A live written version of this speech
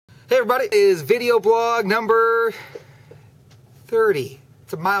Hey everybody, it is video blog number 30.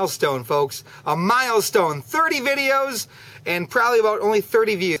 It's a milestone, folks. A milestone. 30 videos and probably about only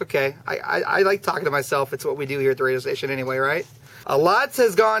 30 views. Okay, I like talking to myself. It's what we do here at the radio station anyway, right? A lot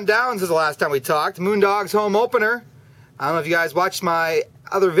has gone down since the last time we talked. Moondog's home opener. I don't know if you guys watched my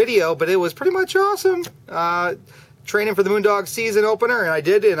other video, but it was pretty much awesome. Training for the Moondog season opener, and I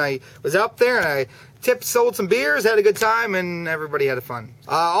did, and I was up there, and I sold some beers, had a good time, and everybody had fun.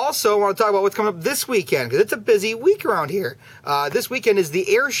 Also, I want to talk about what's coming up this weekend, because it's a busy week around here. This weekend is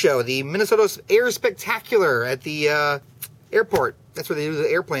the air show, the Minnesota Air Spectacular at the airport. That's where they do the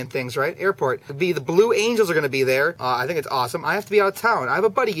airplane things, right? Airport. The Blue Angels are going to be there. I think it's awesome. I have to be out of town. I have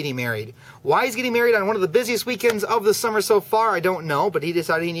a buddy getting married. Why he's getting married on one of the busiest weekends of the summer so far, I don't know, but he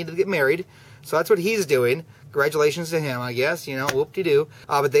decided he needed to get married. So that's what he's doing. Congratulations to him, I guess, you know, whoop-de-doo.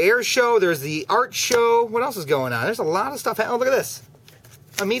 But the air show, there's the art show. What else is going on? There's a lot of stuff. Oh, look at this.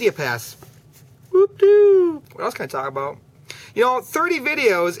 A media pass. Whoop-doo. What else can I talk about? You know, 30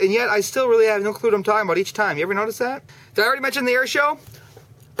 videos, and yet I still really have no clue what I'm talking about each time. You ever notice that? Did I already mention the air show?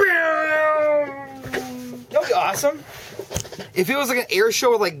 That would be awesome. If it was like an air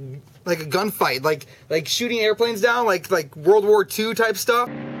show with like a gunfight, like shooting airplanes down, like World War II type stuff.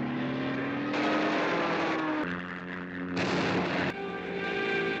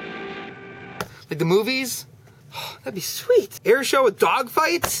 Like the movies? Oh, that'd be sweet. Air show with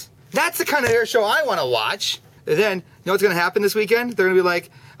dogfights? That's the kind of air show I want to watch. And then, you know what's going to happen this weekend? They're going to be like,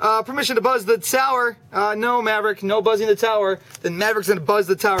 permission to buzz the tower. No, Maverick, no buzzing the tower. Then Maverick's going to buzz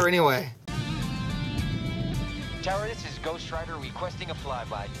the tower anyway. Tower, this is Ghost Rider requesting a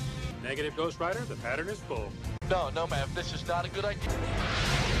flyby. Negative, Ghost Rider. The pattern is full. No, Mav, this is not a good idea.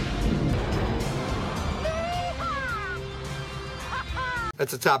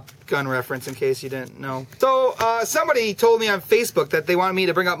 That's a Top Gun reference in case you didn't know. So, somebody told me on Facebook that they wanted me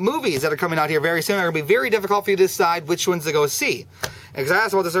to bring up movies that are coming out here very soon. They're going to be very difficult for you to decide which ones to go see. Because I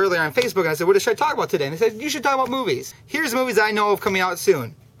asked about this earlier on Facebook, and I said, what should I talk about today? And they said, you should talk about movies. Here's the movies I know of coming out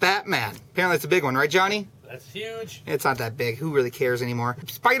soon. Batman. Apparently it's a big one, right, Johnny? That's huge. It's not that big. Who really cares anymore?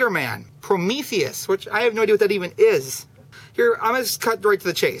 Spider-Man. Prometheus, which I have no idea what that even is. Here, I'm going to just cut right to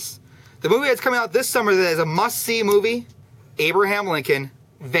the chase. The movie that's coming out this summer that is a must-see movie, Abraham Lincoln,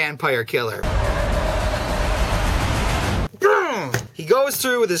 Vampire Killer. Boom! He goes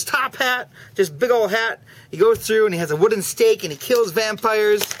through with his top hat, just big old hat. He goes through and he has a wooden stake and he kills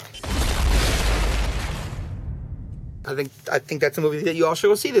vampires. I think that's a movie that you all should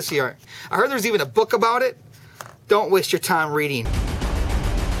go see this year. I heard there's even a book about it. Don't waste your time reading.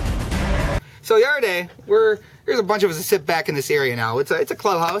 So the other day, there's a bunch of us that sit back in this area now. It's a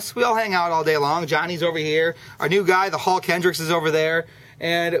clubhouse. We all hang out all day long. Johnny's over here. Our new guy, the Hall Kendricks, is over there.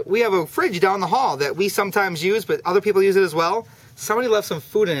 And we have a fridge down the hall that we sometimes use, but other people use it as well. Somebody left some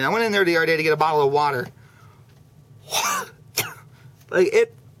food in it. I went in there the other day to get a bottle of water. Like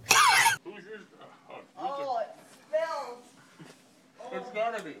it. Oh, it smells. It's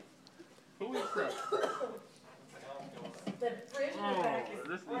gotta be. Who is that? The fridge in the back is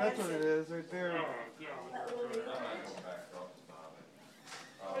That's what it is right there.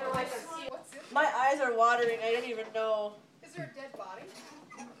 My eyes are watering. I didn't even know. Is there a dead body?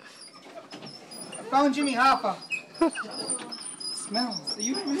 I found Jimmy Hoffa. Smells. Are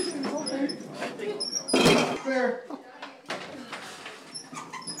you using this whole thing? There.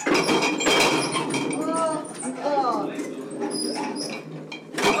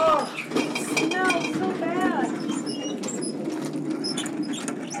 Oh, it smells so bad.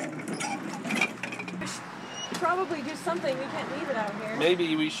 We should probably do something. We can't leave it out here.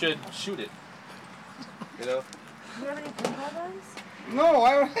 Maybe we should shoot it. You know? Do you have any paintball guns? No,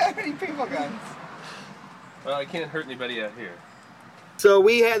 I don't have any paintball guns. Well, I can't hurt anybody out here. So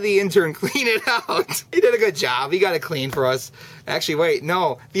we had the intern clean it out. He did a good job. He got it clean for us. Actually, wait,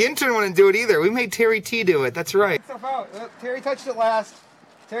 no. The intern wouldn't do it either. We made Terry T do it. That's right. Stuff out. Terry touched it last.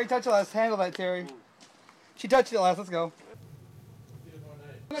 Terry touched it last. Handle that, Terry. She touched it last. Let's go.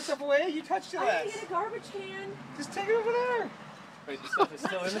 Put that stuff away. You touched it I last. need to get a garbage can. Just take it over there. Wait, the stuff is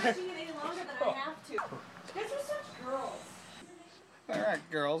still in there? Not taking any longer than I have to. You guys are such girls. All right,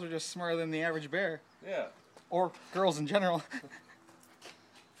 girls. We're just smarter than the average bear. Yeah. Or girls in general.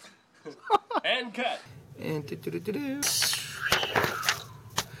 And cut. And to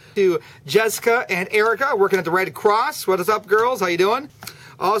Jessica and Erica working at the Red Cross. What is up, girls? How you doing?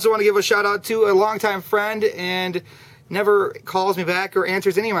 I also want to give a shout out to a longtime friend and never calls me back or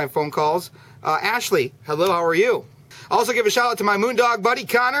answers any of my phone calls. Ashley, hello, how are you? Also give a shout out to my Moondog buddy,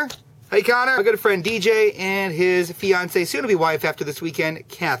 Connor. Hey, Connor. My good friend DJ and his fiance, soon-to-be wife after this weekend,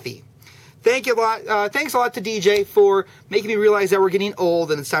 Kathy. Thanks a lot to DJ for making me realize that we're getting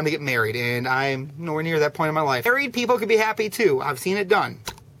old and it's time to get married. And I'm nowhere near that point in my life. Married people can be happy too. I've seen it done.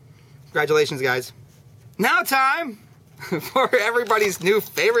 Congratulations, guys. Now time for everybody's new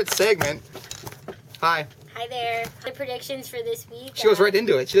favorite segment. Hi. Hi there. The predictions for this week. She goes right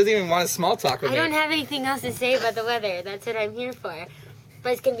into it. She doesn't even want to small talk with me. I don't have anything else to say about the weather. That's what I'm here for.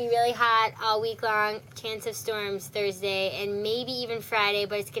 But it's going to be really hot all week long. Chance of storms Thursday and maybe even Friday.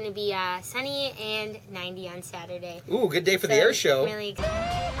 But it's going to be sunny and 90 on Saturday. Ooh, good day for the air show. Really good.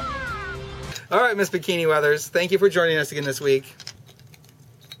 All right, Miss Bikini Weathers. Thank you for joining us again this week.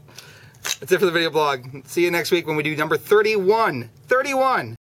 That's it for the video blog. See you next week when we do number 31. 31.